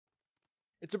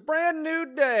It's a brand new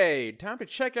day. Time to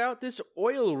check out this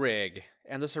oil rig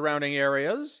and the surrounding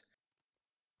areas.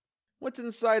 What's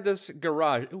inside this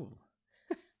garage? Ooh.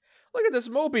 Look at this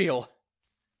mobile.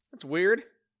 That's weird.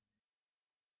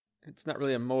 It's not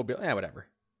really a mobile. Yeah, whatever.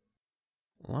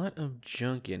 A lot of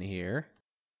junk in here.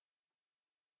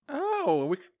 Oh,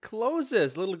 we could close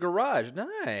this little garage.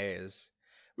 Nice.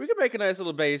 We could make a nice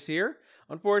little base here.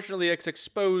 Unfortunately, it's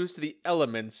exposed to the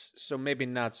elements, so maybe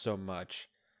not so much.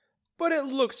 But it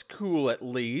looks cool at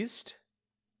least.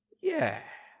 Yeah.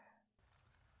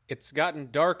 It's gotten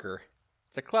darker.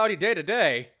 It's a cloudy day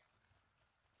today.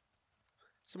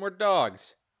 Some more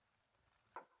dogs.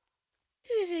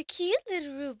 Who's a cute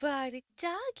little robotic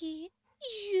doggy?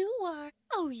 You are.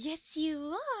 Oh, yes,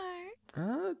 you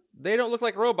are. They don't look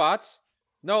like robots.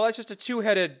 No, that's just a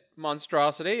two-headed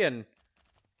monstrosity, and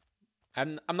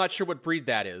I'm not sure what breed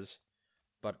that is.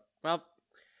 But, well,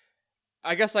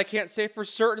 I guess I can't say for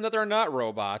certain that they're not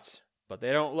robots, but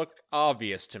they don't look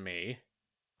obvious to me.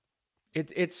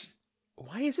 It's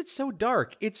why is it so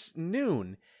dark? It's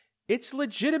noon. It's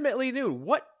legitimately noon.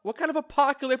 What kind of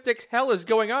apocalyptic hell is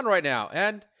going on right now?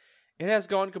 And it has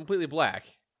gone completely black.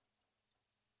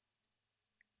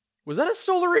 Was that a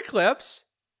solar eclipse?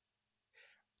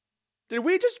 Did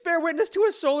we just bear witness to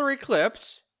a solar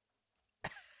eclipse?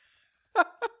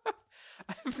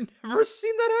 I've never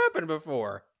seen that happen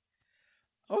before.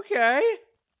 Okay.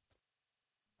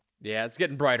 Yeah, it's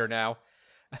getting brighter now.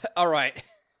 All right.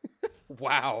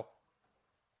 Wow.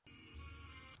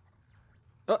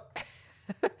 Oh.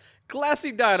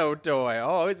 Classy dino toy.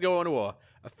 Oh, he's going to a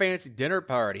fancy dinner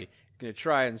party. Gonna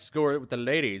try and score it with the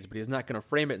ladies, but he's not gonna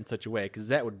frame it in such a way, because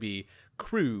that would be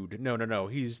crude. No.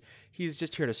 He's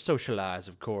just here to socialize,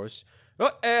 of course.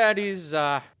 Oh, and he's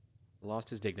lost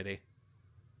his dignity.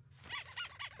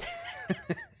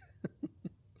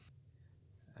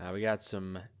 We got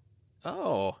some...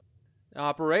 Oh.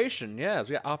 Operation. Yes,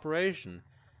 we got Operation.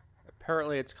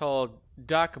 Apparently it's called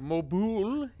Doc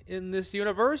Mobile in this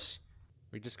universe.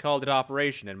 We just called it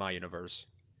Operation in my universe.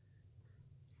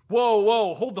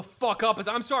 Whoa, hold the fuck up.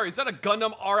 I'm sorry, is that a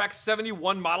Gundam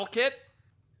RX-71 model kit?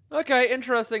 Okay,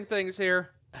 interesting things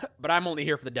here. But I'm only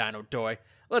here for the dino toy.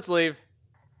 Let's leave.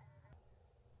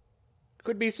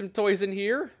 Could be some toys in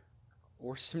here.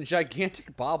 Or some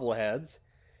gigantic bobbleheads.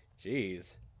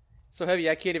 Jeez. So heavy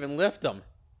I can't even lift them.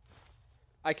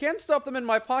 I can stuff them in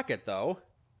my pocket, though.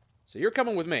 So you're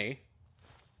coming with me.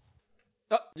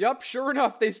 Yup, sure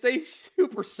enough, they stay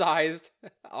supersized.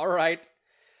 Alright.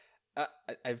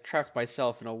 I've trapped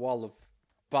myself in a wall of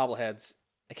bobbleheads.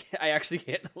 I actually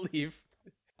can't leave.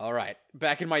 Alright,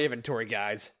 back in my inventory,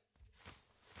 guys.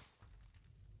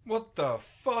 What the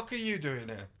fuck are you doing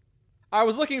here? I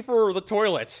was looking for the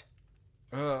toilet.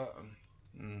 Well,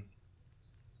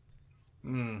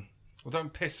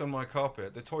 don't piss on my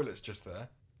carpet. The toilet's just there.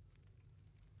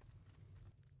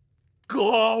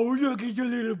 Oh, look at your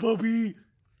little puppy.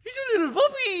 He's a little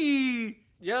puppy.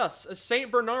 Yes, a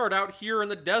Saint Bernard out here in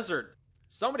the desert.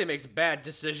 Somebody makes bad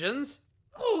decisions.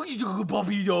 Oh, he's a good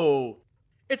puppy, though.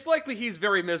 It's likely he's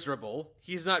very miserable.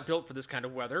 He's not built for this kind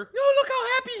of weather. No, look how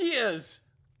happy he is.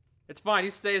 It's fine, he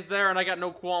stays there and I got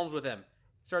no qualms with him.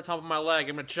 Starts humping my leg,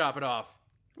 I'm gonna chop it off.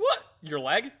 What? Your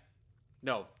leg?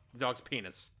 No, the dog's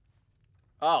penis.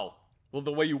 Oh. Well,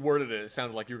 the way you worded it, it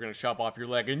sounded like you were gonna chop off your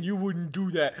leg, and you wouldn't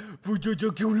do that for such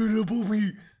a cute little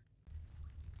puppy.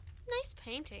 Nice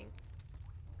painting.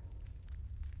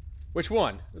 Which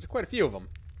one? There's quite a few of them.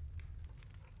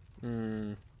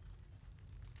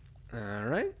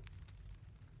 Alright.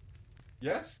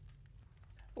 Yes?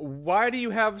 Why do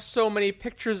you have so many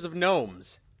pictures of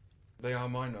gnomes? They are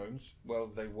my gnomes. Well,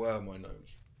 they were my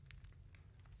gnomes.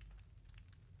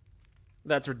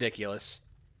 That's ridiculous.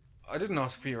 I didn't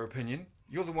ask for your opinion.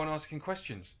 You're the one asking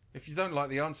questions. If you don't like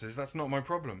the answers, that's not my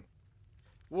problem.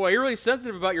 Boy, you're really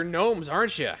sensitive about your gnomes,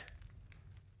 aren't you?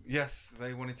 Yes,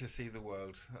 they wanted to see the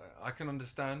world. I can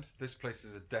understand. This place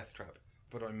is a death trap,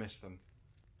 but I miss them.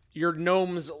 Your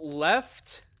gnomes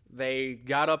left? They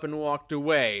got up and walked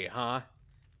away, huh?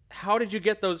 How did you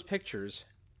get those pictures?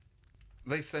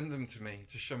 They send them to me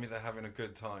to show me they're having a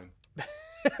good time.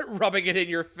 Rubbing it in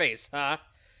your face, huh?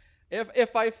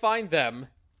 If I find them,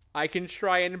 I can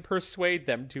try and persuade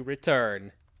them to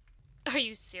return. Are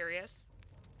you serious?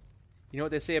 You know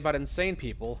what they say about insane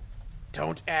people?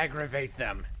 Don't aggravate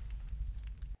them.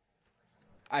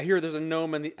 I hear there's a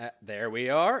gnome in the... there we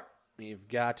are. We've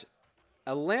got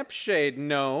a lampshade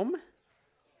gnome.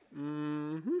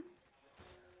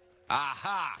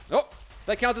 Aha! Oh,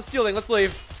 that counts as stealing. Let's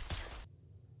leave.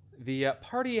 The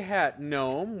party hat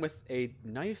gnome with a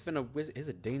knife and a whiz is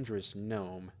a dangerous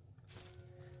gnome.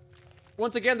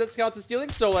 Once again, that counts as stealing,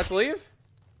 so let's leave.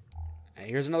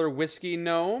 Here's another whiskey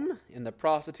gnome in the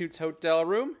prostitute's hotel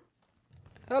room.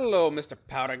 Hello, Mr.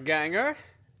 Powderganger.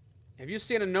 Have you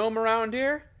seen a gnome around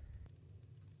here?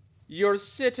 You're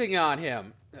sitting on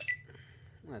him.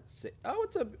 Let's see. Oh,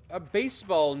 it's a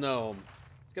baseball gnome.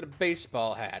 He's got a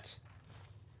baseball hat.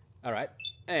 All right.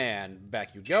 And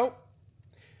back you go.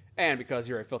 And because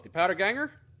you're a filthy Powderganger,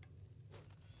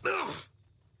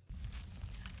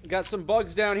 got some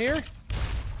bugs down here.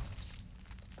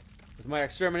 With my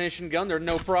extermination gun, they're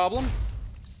no problem.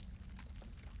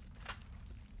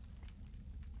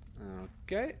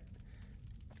 Okay.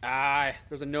 Ah,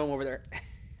 there's a gnome over there.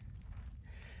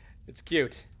 It's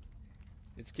cute.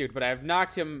 It's cute, but I've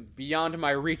knocked him beyond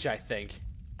my reach, I think.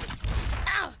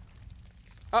 Ow!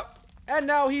 Oh, and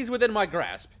now he's within my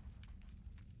grasp.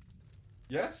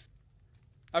 Yes?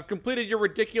 I've completed your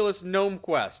ridiculous gnome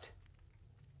quest.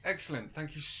 Excellent.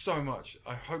 Thank you so much.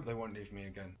 I hope they won't leave me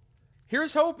again.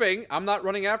 Here's hoping I'm not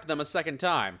running after them a second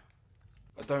time.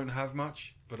 I don't have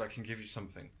much, but I can give you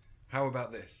something. How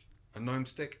about this? A gnome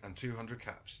stick and 200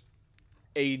 caps.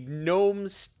 A gnome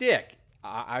stick.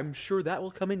 I'm sure that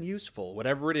will come in useful,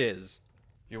 whatever it is.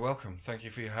 You're welcome. Thank you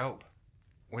for your help.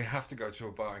 We have to go to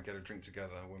a bar and get a drink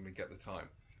together when we get the time.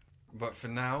 But for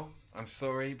now, I'm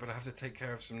sorry, but I have to take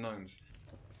care of some gnomes.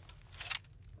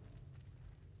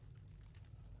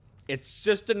 It's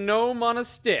just a gnome on a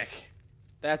stick.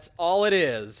 That's all it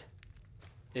is.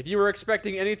 If you were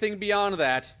expecting anything beyond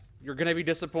that, you're gonna be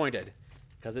disappointed.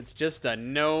 Because it's just a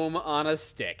gnome on a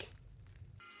stick.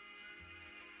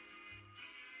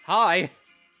 Hi!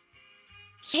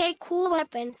 Hey, cool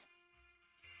weapons.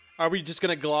 Are we just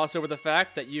gonna gloss over the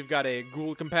fact that you've got a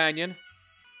ghoul companion?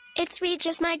 It's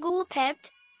Regis, my ghoul pet.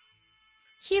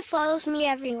 He follows me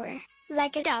everywhere,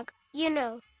 like a dog, you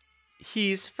know.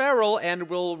 He's feral and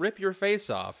will rip your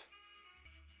face off.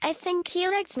 I think he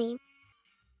likes me.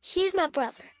 He's my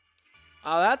brother.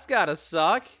 Oh, that's gotta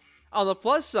suck. On the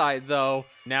plus side, though,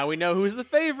 now we know who's the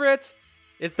favorite.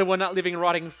 It's the one not leaving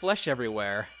rotting flesh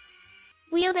everywhere.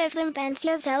 We lived in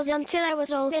Pensia's house until I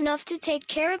was old enough to take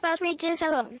care about Regis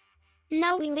alone.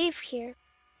 Now we live here.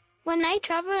 When I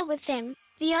travel with him,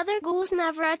 the other ghouls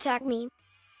never attack me.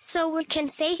 So we can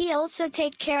say he also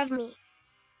takes care of me.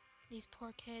 These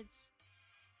poor kids.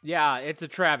 Yeah, it's a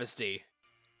travesty.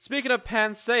 Speaking of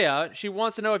Pansea, she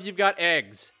wants to know if you've got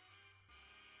eggs.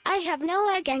 I have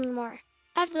no egg anymore.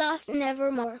 I've lost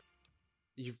Nevermore.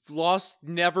 You've lost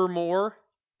Nevermore?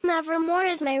 Nevermore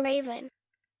is my raven.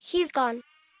 He's gone.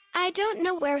 I don't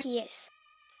know where he is.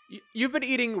 You've been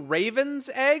eating ravens'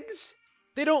 eggs?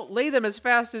 They don't lay them as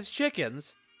fast as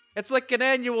chickens. It's like an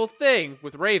annual thing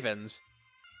with ravens.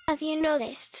 As you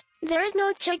noticed, there is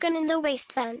no chicken in the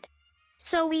wasteland.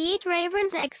 So we eat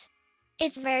ravens' eggs.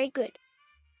 It's very good.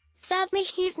 Sadly,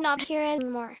 he's not here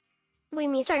anymore. We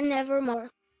miss our Nevermore.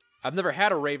 I've never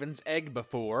had a raven's egg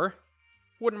before.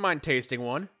 Wouldn't mind tasting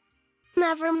one.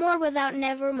 Nevermore without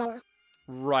Nevermore.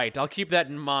 Right, I'll keep that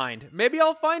in mind. Maybe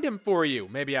I'll find him for you.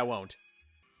 Maybe I won't.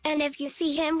 And if you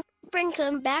see him, bring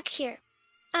him back here.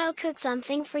 I'll cook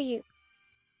something for you.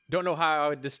 Don't know how I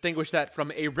would distinguish that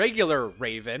from a regular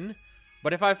raven,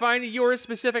 but if I find your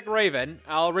specific raven,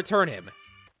 I'll return him.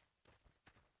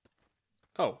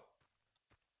 Oh.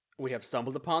 We have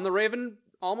stumbled upon the raven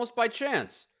almost by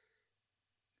chance.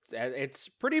 It's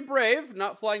pretty brave,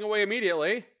 not flying away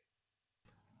immediately.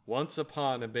 Once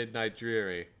upon a midnight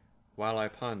dreary, while I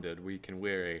pondered weak and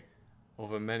weary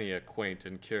over many a quaint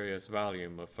and curious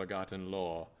volume of forgotten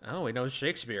lore. Oh, he knows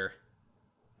Shakespeare.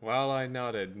 While I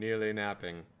nodded, nearly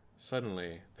napping,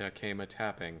 suddenly there came a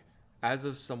tapping, as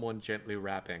of someone gently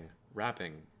rapping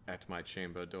at my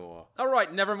chamber door. All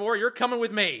right, Nevermore, you're coming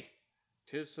with me.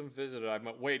 'Tis some visitor.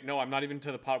 Wait, no, I'm not even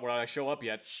to the part where I show up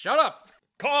yet. Shut up!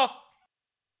 Caw!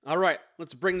 All right,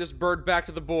 let's bring this bird back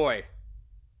to the boy.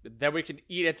 Then we can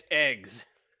eat its eggs.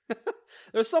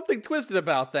 There's something twisted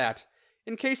about that.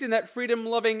 Encasing that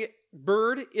freedom-loving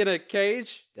bird in a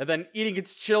cage and then eating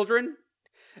its children.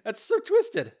 That's so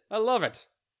twisted. I love it.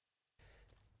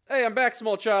 Hey, I'm back,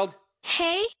 small child.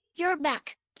 Hey, you're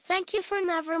back. Thank you for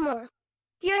Nevermore.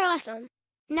 You're awesome.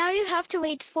 Now you have to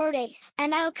wait 4 days,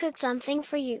 and I'll cook something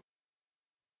for you.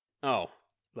 Oh,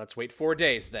 let's wait 4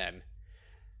 days then.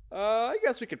 I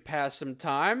guess we could pass some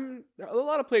time. There are a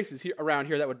lot of places around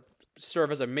here that would serve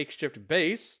as a makeshift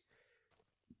base.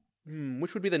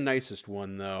 Which would be the nicest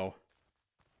one, though?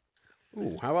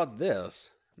 Ooh, how about this?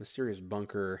 Mysterious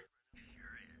bunker.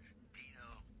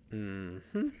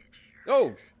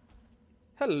 Oh!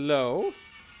 Hello!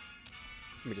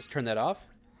 Let me just turn that off.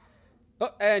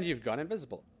 Oh, and you've gone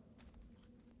invisible.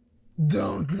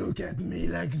 Don't look at me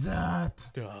like that.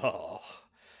 Oh,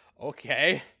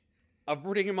 okay.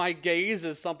 Averting my gaze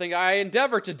is something I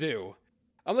endeavor to do.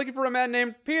 I'm looking for a man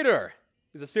named Peter.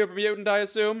 He's a super mutant, I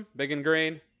assume. Big and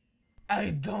green.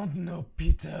 I don't know,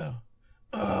 Peter.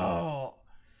 Oh,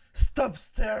 stop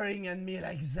staring at me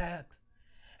like that.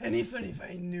 And even if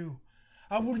I knew,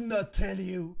 I would not tell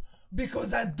you,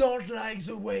 because I don't like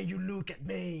the way you look at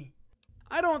me.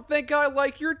 I don't think I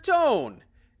like your tone.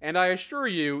 And I assure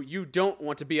you, you don't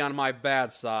want to be on my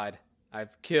bad side.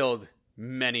 I've killed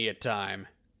many a time.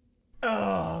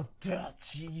 Oh,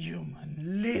 dirty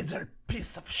human, little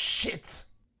piece of shit.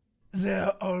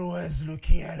 They're always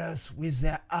looking at us with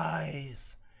their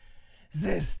eyes.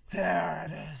 They stare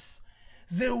at us.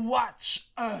 They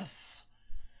watch us.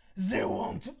 They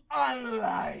want to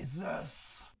analyze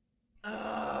us.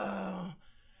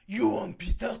 You want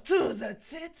Peter too,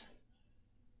 that's it?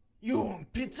 You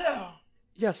want Peter?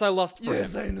 Yes, I lust for him.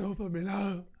 Yes, I know,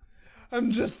 Pamela.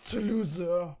 I'm just a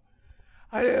loser.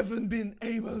 I haven't been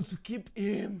able to keep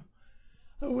him.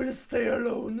 I will stay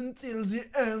alone until the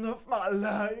end of my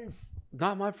life.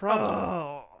 Not my problem.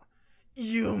 Oh,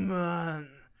 human.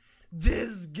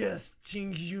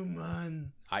 Disgusting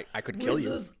human. I could kill With you.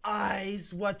 those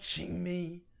eyes watching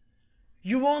me.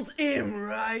 You want him,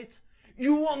 right?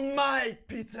 You want my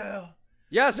Peter.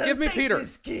 Yes, Then give me take Peter.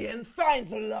 this key and find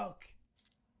the lock.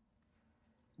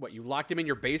 What, you locked him in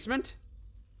your basement?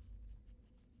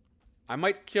 I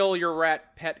might kill your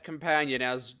rat pet companion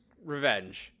as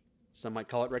revenge. Some might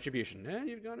call it retribution. Eh,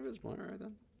 you've gone invisible. Alright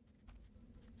then.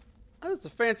 Oh, that's a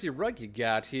fancy rug you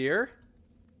got here.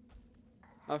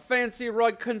 A fancy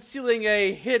rug concealing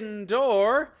a hidden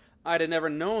door. I'd have never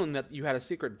known that you had a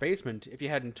secret basement if you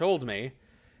hadn't told me.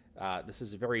 This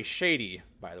is very shady,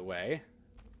 by the way.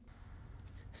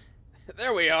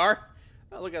 There we are.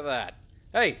 Oh, look at that.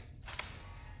 Hey.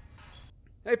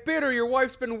 Hey, Peter, your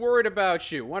wife's been worried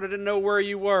about you. Wanted to know where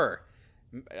you were.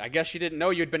 I guess she didn't know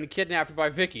you'd been kidnapped by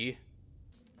Vicky.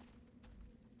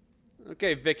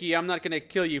 Okay, Vicky, I'm not gonna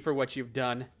kill you for what you've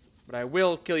done, but I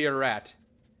will kill your rat.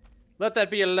 Let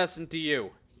that be a lesson to you.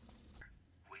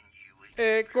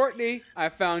 Hey, Courtney, I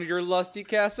found your lusty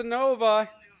Casanova.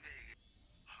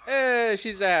 Hey,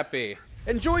 she's happy.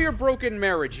 Enjoy your broken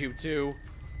marriage, you two.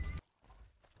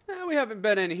 We haven't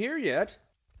been in here yet.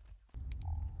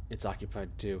 It's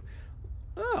occupied too.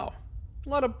 Oh, a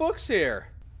lot of books here.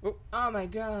 Oh my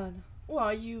god, who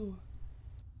are you?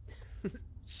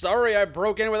 Sorry I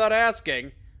broke in without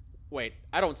asking. Wait,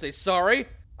 I don't say sorry.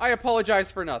 I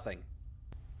apologize for nothing.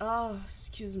 Oh,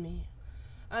 excuse me.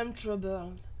 I'm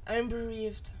troubled. I'm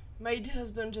bereaved. My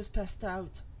husband just passed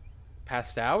out.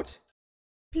 Passed out?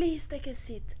 Please take a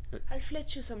seat. I'll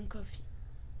fetch you some coffee.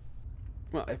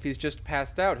 Well, if he's just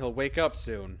passed out, he'll wake up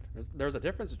soon. There's a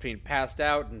difference between passed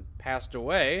out and passed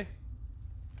away.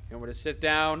 You want me to sit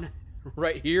down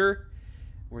right here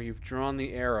where you've drawn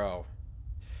the arrow?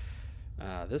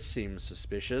 This seems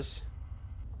suspicious.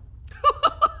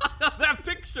 That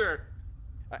picture!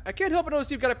 I can't help but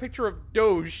notice you've got a picture of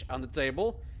Doge on the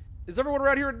table. Is everyone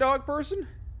around here a dog person?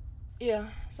 Yeah,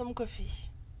 some coffee.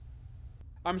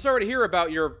 I'm sorry to hear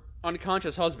about your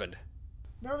unconscious husband.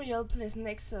 Burial place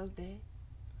next Thursday.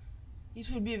 It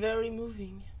will be very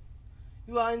moving.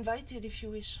 You are invited if you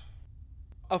wish.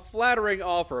 A flattering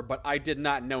offer, but I did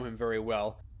not know him very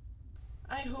well.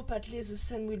 I hope at least the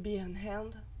sun will be on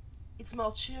hand. It's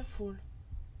more cheerful.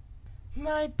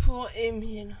 My poor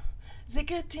Emil. They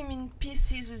cut him in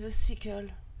pieces with a sickle.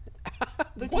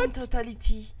 But in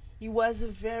totality, he was a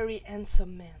very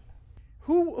handsome man.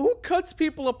 Who cuts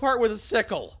people apart with a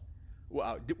sickle?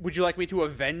 Wow, would you like me to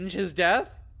avenge his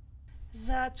death?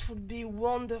 That would be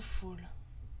wonderful.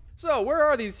 So, where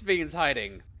are these fiends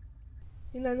hiding?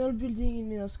 In an old building in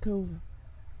Miller's Cove.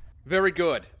 Very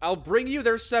good. I'll bring you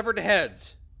their severed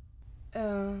heads.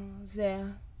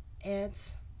 Their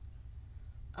heads.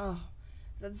 Oh,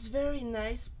 that's very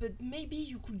nice, but maybe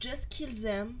you could just kill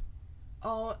them,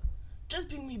 or just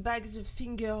bring me back the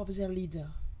finger of their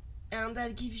leader, and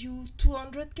I'll give you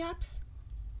 200 caps.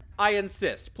 I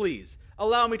insist, please.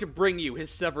 Allow me to bring you his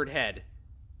severed head.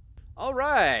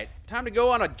 Alright, time to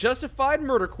go on a justified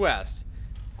murder quest.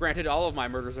 Granted, all of my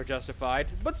murders are justified,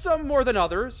 but some more than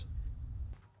others.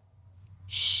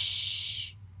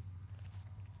 Shh.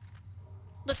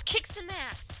 Let's kick some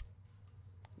ass.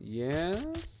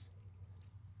 Yes?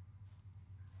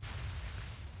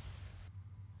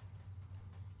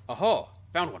 Oh,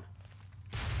 found one.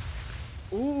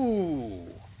 Ooh.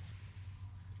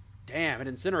 Damn, it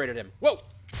incinerated him. Whoa!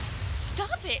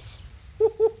 Stop it.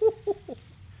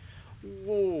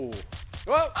 Whoa.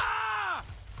 Whoa! Ah!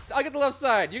 I'll get the left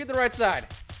side. You get the right side.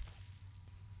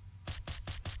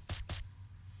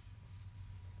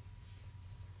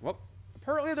 Well,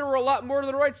 Apparently there were a lot more to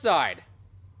the right side.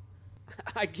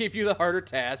 I gave you the harder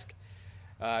task.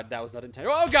 That was not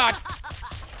intended. Oh, God!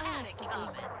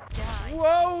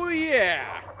 Whoa,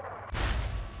 yeah!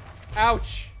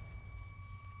 Ouch!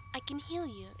 I can heal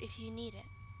you if you need it.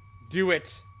 Do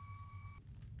it.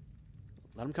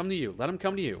 Let him come to you. Let him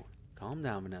come to you. Calm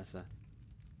down, Vanessa.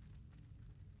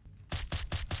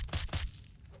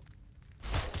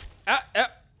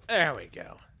 There we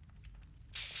go.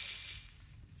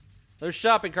 Those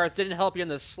shopping carts didn't help you in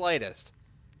the slightest.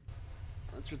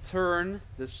 Let's return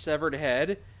this severed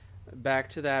head back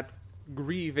to that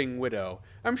grieving widow.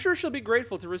 I'm sure she'll be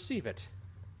grateful to receive it.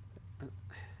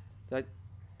 Did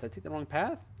I take the wrong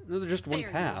path? No, there's just one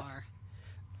path. You are.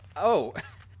 Oh.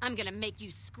 I'm gonna make you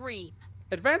scream.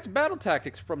 Advanced battle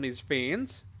tactics from these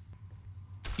fiends.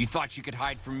 You thought you could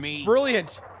hide from me?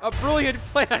 Brilliant. A brilliant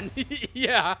plan.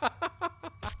 Yeah.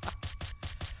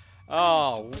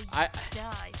 Oh,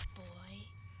 Die, boy.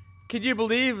 Can you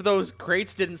believe those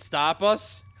crates didn't stop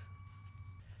us?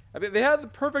 I mean, they had the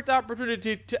perfect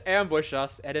opportunity to ambush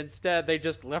us, and instead they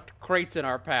just left crates in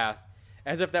our path,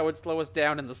 as if that would slow us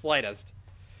down in the slightest.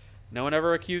 No one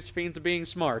ever accused fiends of being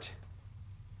smart.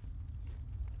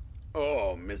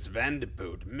 Oh, Miss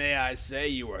Vanderboot, may I say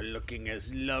you are looking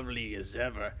as lovely as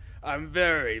ever. I'm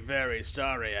very, very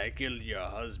sorry I killed your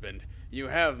husband. You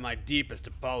have my deepest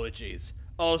apologies.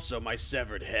 Also my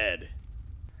severed head.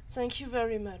 Thank you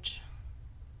very much.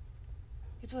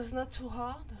 It was not too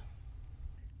hard.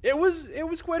 It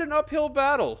was quite an uphill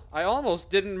battle. I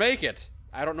almost didn't make it.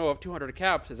 I don't know if 200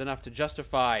 caps is enough to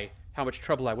justify how much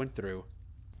trouble I went through.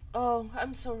 Oh,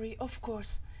 I'm sorry, of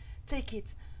course. Take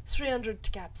it.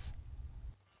 300 caps.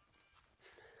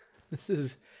 This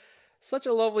is such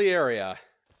a lovely area.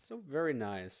 So very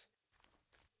nice.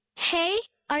 Hey,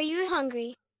 are you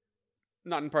hungry?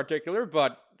 Not in particular,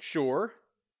 but sure.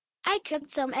 I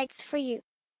cooked some eggs for you.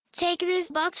 Take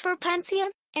this box for Pantheon,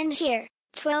 and here,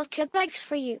 12 cooked eggs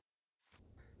for you.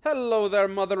 Hello there,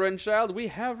 mother and child. We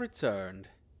have returned.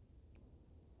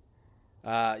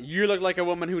 You look like a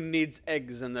woman who needs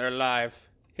eggs in their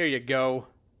life. Here you go.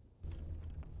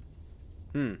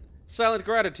 Silent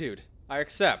gratitude. I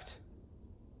accept.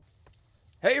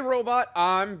 Hey, robot,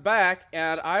 I'm back,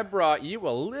 and I brought you a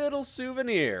little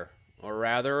souvenir. Or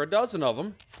rather, a dozen of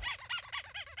them.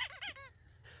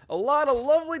 A lot of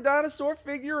lovely dinosaur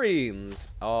figurines.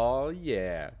 Oh,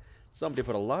 yeah. Somebody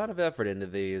put a lot of effort into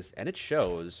these, and it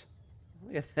shows.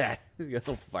 Look at that. A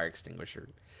little fire extinguisher.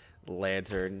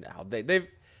 Lantern. Oh, they've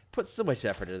put so much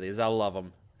effort into these. I love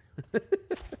them.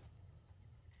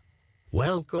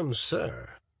 Welcome, sir.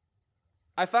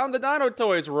 I found the Dino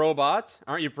Toys, robot.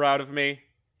 Aren't you proud of me?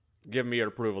 Give me your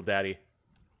approval, Daddy.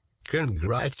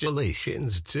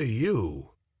 Congratulations to you.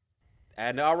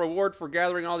 And our reward for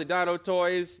gathering all the Dino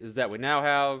Toys is that we now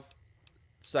have a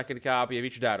second copy of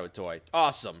each Dino Toy.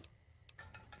 Awesome.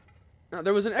 Now,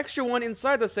 there was an extra one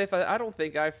inside the safe I don't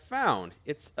think I found.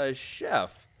 It's a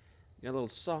chef. You got a little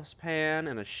saucepan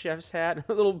and a chef's hat and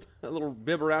a little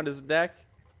bib around his neck.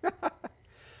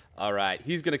 All right,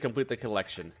 he's going to complete the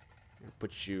collection.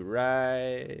 Put you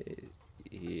right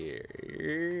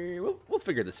here. We'll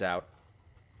figure this out.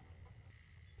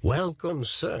 Welcome,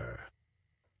 sir.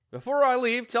 Before I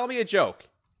leave, tell me a joke.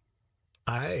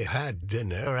 I had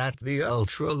dinner at the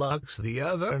Ultralux the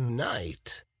other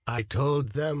night. I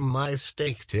told them my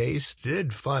steak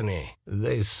tasted funny.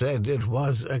 They said it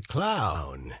was a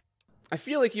clown. I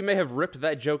feel like you may have ripped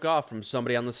that joke off from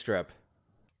somebody on the strip.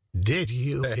 Did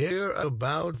you hear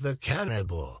about the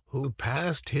cannibal who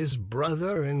passed his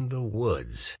brother in the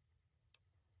woods?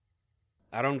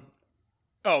 I don't...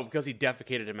 Oh, because he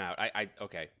defecated him out.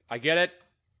 Okay. I get it.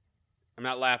 I'm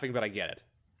not laughing, but I get it.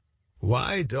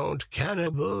 Why don't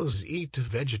cannibals eat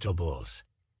vegetables?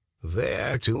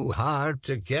 They're too hard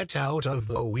to get out of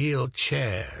the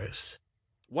wheelchairs.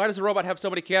 Why does the robot have so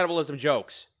many cannibalism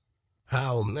jokes?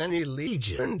 How many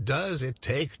legion does it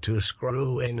take to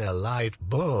screw in a light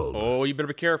bulb? Oh, you better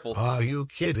be careful. Are you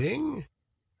kidding?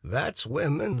 That's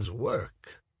women's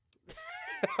work.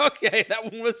 Okay,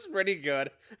 that one was pretty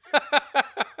good.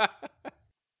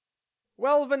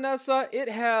 Well, Vanessa, it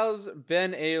has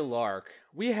been a lark.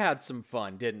 We had some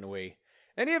fun, didn't we?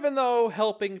 And even though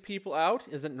helping people out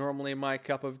isn't normally my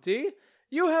cup of tea,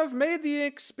 you have made the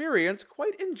experience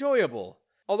quite enjoyable.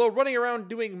 Although running around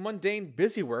doing mundane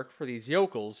busy work for these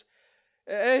yokels,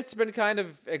 it's been kind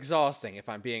of exhausting, if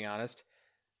I'm being honest.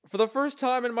 For the first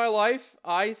time in my life,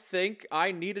 I think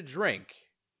I need a drink.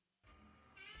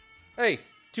 Hey,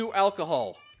 2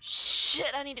 alcohol.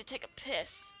 Shit, I need to take a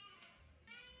piss.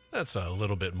 That's a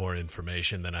little bit more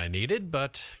information than I needed,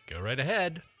 but go right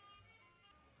ahead.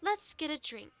 Let's get a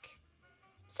drink.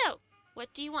 So,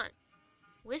 What do you want?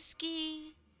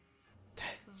 Whiskey?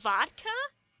 Vodka?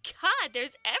 God,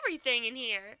 there's everything in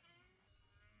here.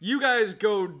 You guys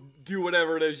go do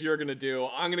whatever it is you're gonna do.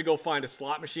 I'm gonna go find a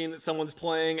slot machine that someone's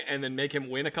playing and then make him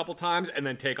win a couple times and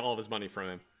then take all of his money from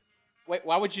him. Wait,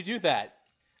 why would you do that?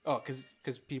 Oh,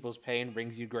 because people's pain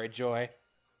brings you great joy?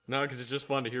 No, because it's just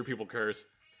fun to hear people curse.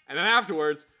 And then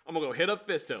afterwards, I'm gonna go hit up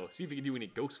Fisto, see if he can do any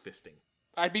ghost fisting.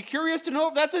 I'd be curious to know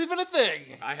if that's even a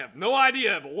thing. I have no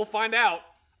idea, but we'll find out.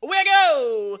 Away I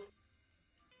go!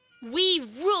 We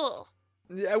rule!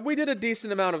 Yeah, we did a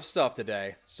decent amount of stuff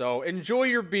today, so enjoy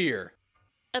your beer.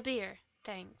 A beer,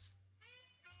 thanks.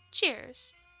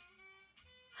 Cheers.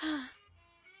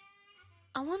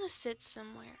 I want to sit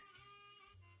somewhere.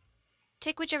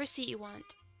 Take whichever seat you want.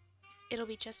 It'll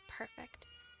be just perfect.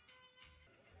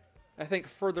 I think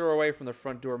further away from the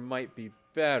front door might be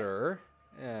better.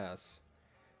 Yes.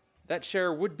 That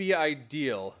chair would be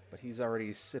ideal, but he's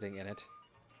already sitting in it.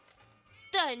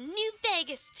 The New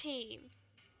Vegas team!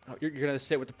 Oh, you're gonna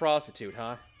sit with the prostitute,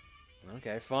 huh?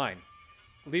 Okay, fine.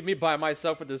 Leave me by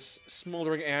myself with this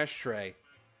smoldering ashtray.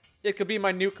 It could be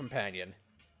my new companion.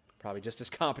 Probably just as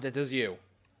competent as you.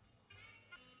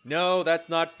 No, that's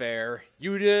not fair.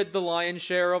 You did the lion's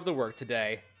share of the work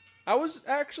today. I was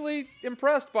actually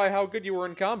impressed by how good you were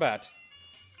in combat.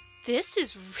 This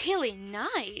is really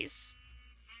nice.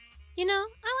 You know,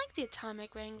 I like the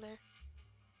Atomic Wrangler.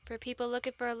 For people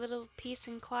looking for a little peace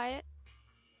and quiet,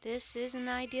 this is an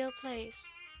ideal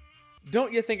place.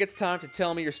 Don't you think it's time to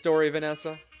tell me your story,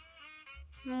 Vanessa?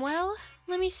 Well,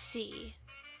 let me see.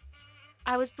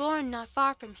 I was born not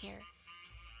far from here.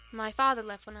 My father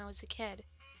left when I was a kid.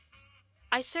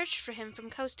 I searched for him from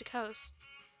coast to coast.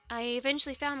 I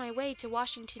eventually found my way to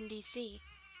Washington, D.C.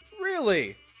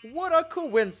 Really? What a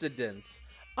coincidence.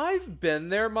 I've been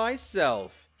there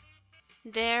myself.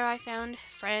 There I found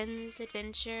friends,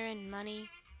 adventure, and money.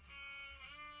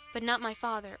 But not my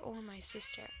father or my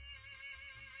sister.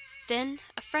 Then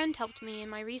a friend helped me in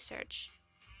my research,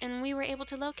 and we were able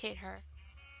to locate her.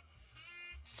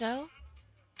 So,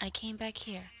 I came back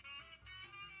here.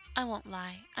 I won't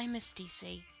lie, I miss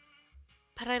DC.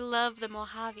 But I love the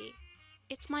Mojave.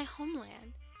 It's my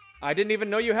homeland. I didn't even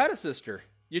know you had a sister.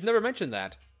 You'd never mentioned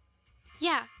that.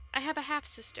 Yeah, I have a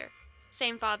half-sister.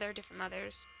 Same father, different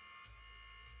mothers.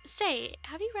 Say,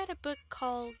 have you read a book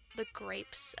called The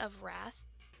Grapes of Wrath?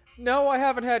 No, I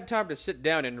haven't had time to sit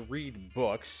down and read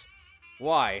books.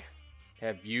 Why?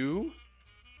 Have you?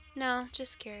 No,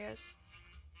 just curious.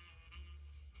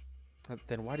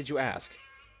 Then why did you ask?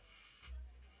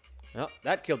 Well,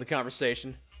 that killed the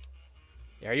conversation.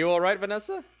 Are you alright,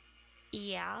 Vanessa?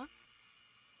 Yeah.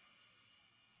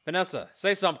 Vanessa,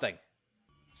 say something.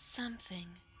 Something.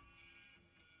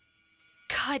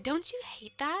 God, don't you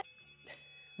hate that?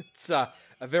 It's a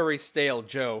very stale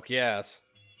joke, yes.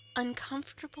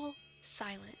 Uncomfortable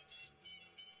silence.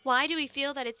 Why do we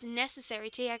feel that it's necessary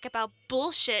to yak about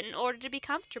bullshit in order to be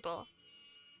comfortable?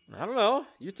 I don't know.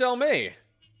 You tell me.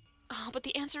 Oh, but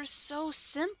the answer is so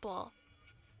simple.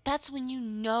 That's when you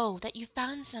know that you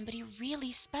found somebody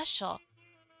really special.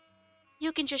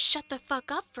 You can just shut the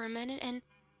fuck up for a minute and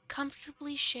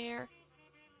comfortably share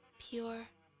pure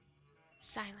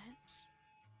silence.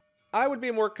 I would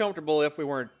be more comfortable if we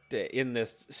weren't in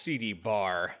this seedy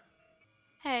bar.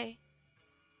 Hey.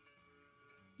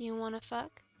 You wanna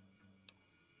fuck?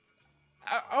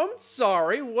 I'm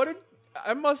sorry, what did...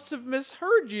 I must have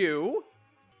misheard you.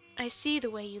 I see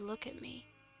the way you look at me.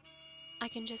 I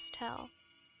can just tell.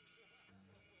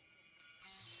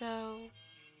 So...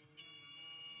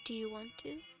 do you want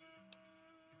to?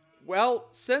 Well,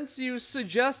 since you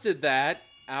suggested that,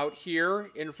 out here,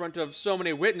 in front of so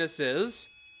many witnesses,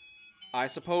 I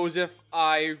suppose if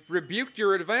I rebuked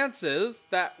your advances,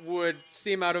 that would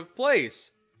seem out of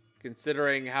place,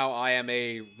 considering how I am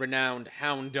a renowned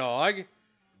hound dog.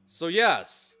 So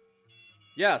yes.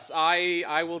 Yes,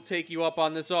 I will take you up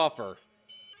on this offer.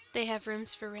 They have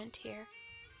rooms for rent here.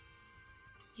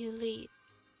 You lead,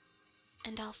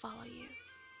 and I'll follow you.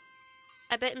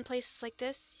 I bet in places like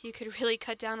this, you could really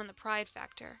cut down on the pride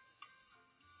factor.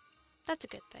 That's a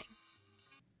good thing.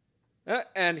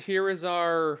 And here is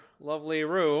our lovely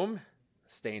room.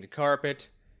 Stained carpet,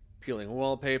 peeling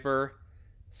wallpaper,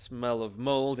 smell of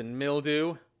mold and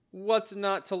mildew. What's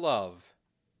not to love?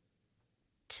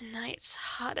 Tonight's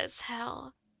hot as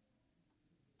hell.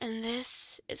 And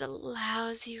this is a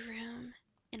lousy room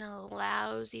in a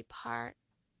lousy part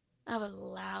of a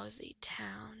lousy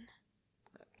town.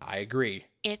 I agree.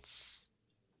 It's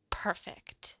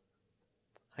perfect.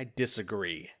 I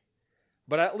disagree.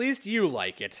 But at least you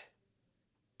like it.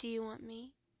 Do you want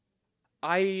me?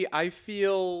 I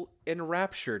feel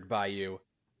enraptured by you.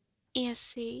 You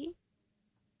see,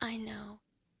 I know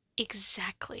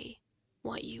exactly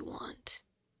what you want.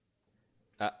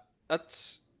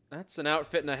 That's an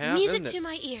outfit and a half, Music isn't it? to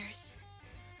my ears.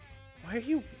 Why are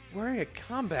you wearing a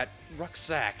combat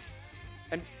rucksack?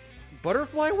 And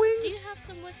butterfly wings? Do you have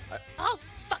some whiskey? Oh,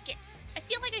 fuck it. I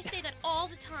feel like I say that all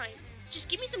the time. Just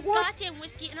give me some What? goddamn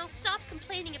whiskey and I'll stop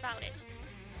complaining about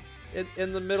it.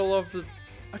 In the middle of the...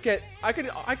 Okay, I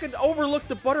could overlook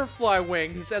the butterfly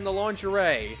wings and the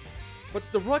lingerie, but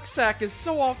the rucksack is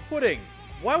so off-putting.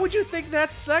 Why would you think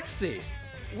that's sexy?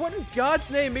 What in God's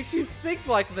name makes you think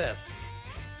like this?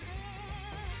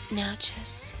 Now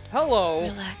just Hello.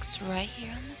 relax right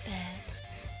here on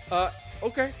the bed.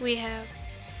 Okay. We have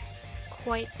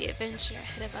quite the adventure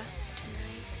ahead of us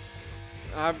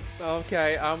tonight.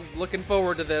 Okay, I'm looking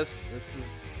forward to this. This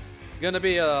is gonna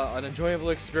be an enjoyable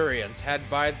experience had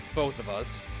by both of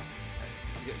us.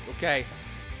 Okay,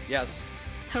 yes.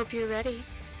 Hope you're ready.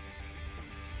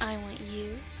 I want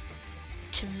you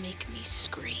to make me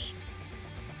scream.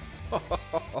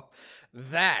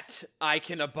 That I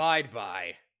can abide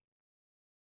by.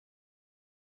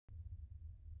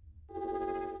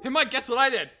 Hey, Mike, guess what I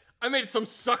did? I made some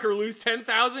sucker lose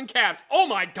 10,000 caps. Oh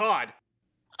my god!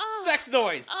 Oh, Sex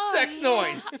noise! oh, Sex yeah.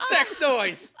 noise! Sex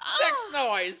noise! Sex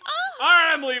noise!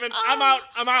 Alright, I'm leaving. I'm out.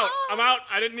 I'm out. I'm out.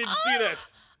 I didn't need to see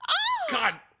this.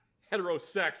 God, hetero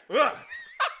sex. Ugh.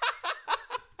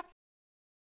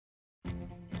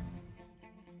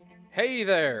 Hey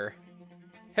there!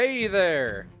 Hey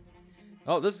there!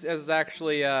 Oh, this has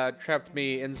actually trapped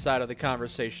me inside of the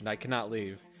conversation. I cannot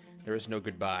leave. There is no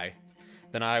goodbye.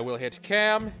 Then I will hit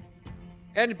Cam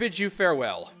and bid you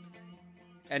farewell.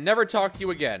 And never talk to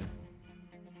you again.